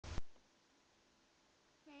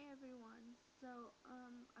So,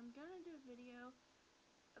 I'm gonna do a video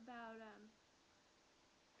about,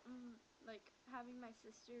 like, having my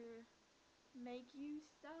sister make you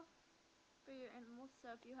stuff for your animals.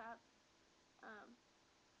 So if you have,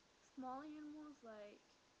 small animals like,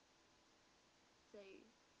 say,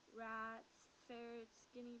 rats, ferrets,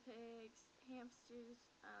 guinea pigs, hamsters,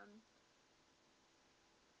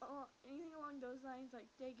 anything along those lines, like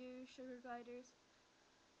dagoos, sugar gliders,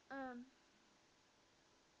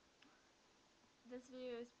 this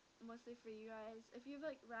video is mostly for you guys. If you have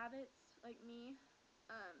like rabbits like me,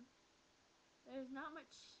 there's not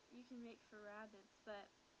much you can make for rabbits,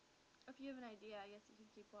 but if you have an idea, I guess you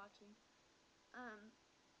can keep watching.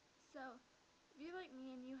 So if you like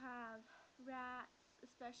me and you have rats,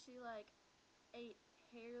 especially like a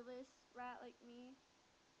hairless rat like me,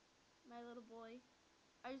 my little boy,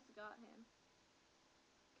 I just got him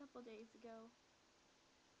a couple days ago.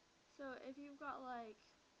 So if you've got like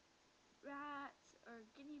rats or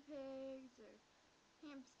guinea pigs or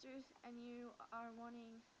hamsters and you are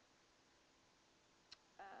wanting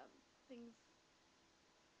things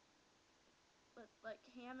with like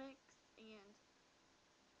hammocks and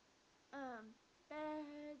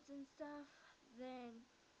beds and stuff, then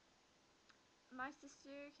my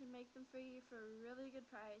sister can make them for you for a really good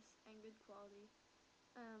price and good quality.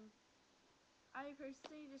 I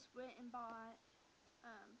personally just went and bought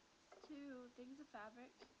 2 things of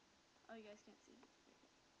fabric. Oh, you guys can't see.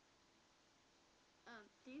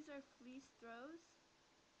 These are fleece throws,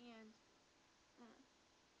 and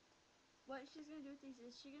what she's gonna do with these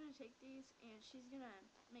is she's gonna take these and she's gonna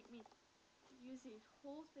make me use these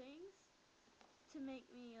whole things to make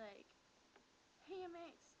me like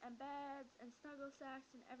hammocks and beds and snuggle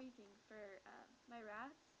sacks and everything for my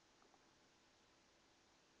rats.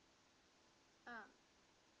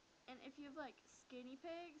 And if you have like skinny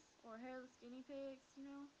pigs or hairless guinea pigs, you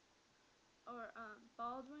know, or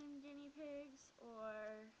Baldwin guinea pigs or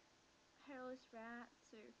hairless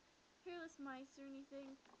rats or hairless mice or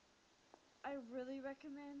anything, I really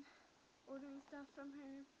recommend ordering stuff from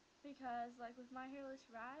her, because like with my hairless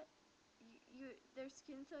rat, their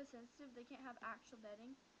skin's so sensitive they can't have actual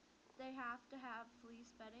bedding. They have to have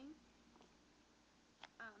fleece bedding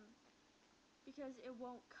because it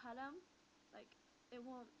won't cut them. Like, it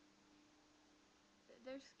won't,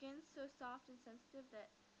 their skin's so soft and sensitive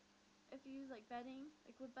that if you use like bedding,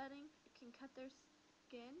 like wood bedding, it can cut their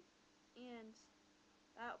skin, and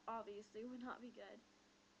that obviously would not be good.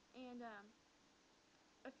 And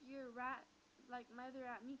if your rat, like my other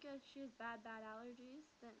rat Mika, she has bad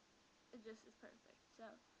allergies, then it just is perfect.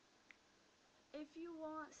 So if you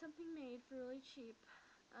want something made for really cheap,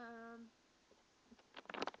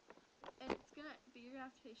 and you're gonna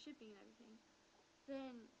have to pay shipping and everything,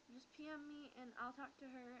 then just PM me and I'll talk to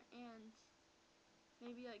her and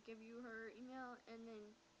maybe like give you her email, and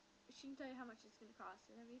then she can tell you how much it's gonna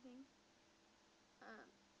cost and everything.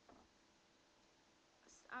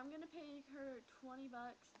 I'm gonna pay her $20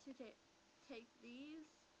 to take these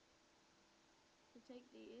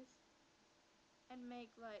and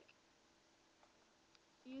make like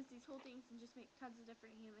use these whole things and just make tons of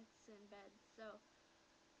different hammocks and beds. So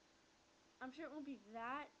I'm sure it won't be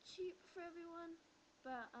that cheap for everyone,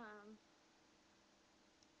 but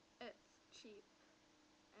it's cheap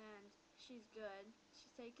and she's good.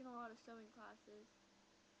 She's taken a lot of sewing classes.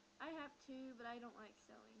 I have too, but I don't like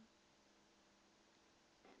sewing,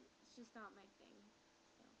 and it's just not my thing.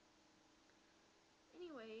 So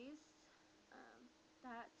anyways,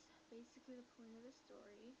 that's basically the point of the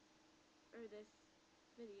story, or this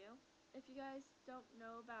video. If you guys don't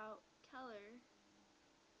know about Keller,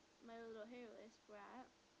 my little hairless rat,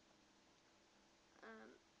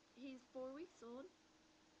 he's 4 weeks old.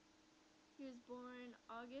 He was born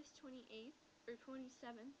August 28th or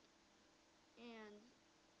 27th, and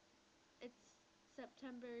it's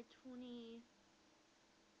September 29th.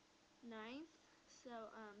 So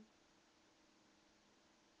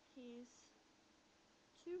he's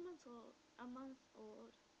 2 months old, a month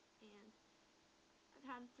old, and I've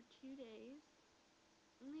had him for 2 days.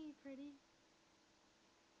 Isn't he pretty?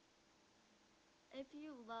 If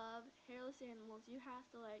you love hairless animals, you have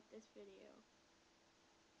to like this video.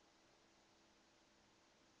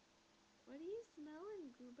 What are you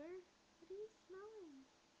smelling, Goober? What are you smelling?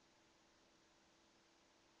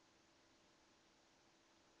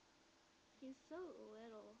 He's so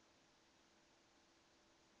little.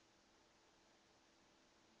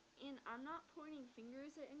 And I'm not pointing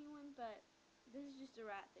fingers at anyone, but this is just a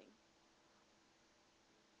rat thing.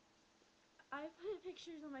 I put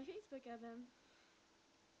pictures on my Facebook of him,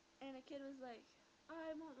 and a kid was like, oh,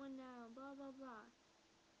 I want one now, blah, blah, blah.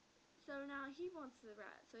 So So now he wants the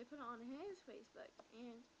rat. So I put it on his Facebook,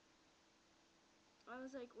 and I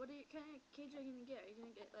was like, what kind of cage are you going to get? Are you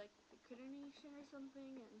going to get like the Critter Nation or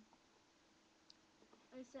something? And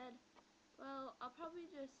I said, well, I'll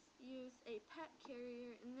probably just use a pet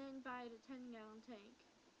carrier and then buy the 10-gallon tank.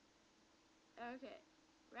 Okay,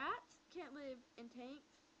 rats can't live in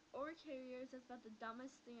tanks or carriers. That's about the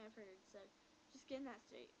dumbest thing I've heard, so just getting that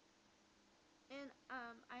straight. And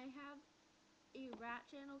I have a rat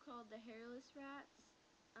channel called the Hairless Rats,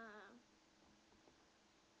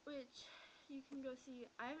 which you can go see.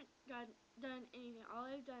 I haven't done anything. All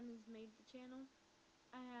I've done is made the channel.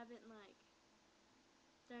 I haven't like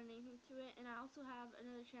done anything to it. And I also have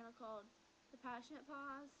another channel called The Passionate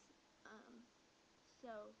Paws.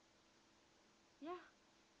 So yeah,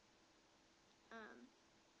 I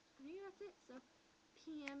think that's it. So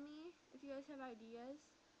PM me if you guys have ideas.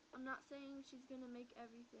 I'm not saying she's gonna make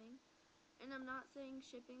everything, and I'm not saying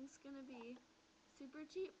shipping's gonna be super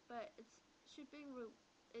cheap, but it's shipping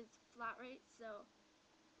is flat rate, so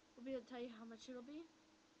we'll be able to tell you how much it'll be.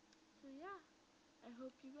 So yeah, I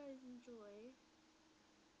hope you guys enjoy.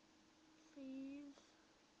 Please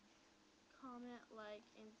comment, like,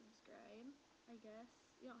 and subscribe. I guess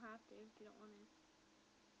you don't have to if you don't want to.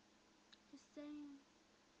 Just saying.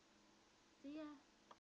 See ya.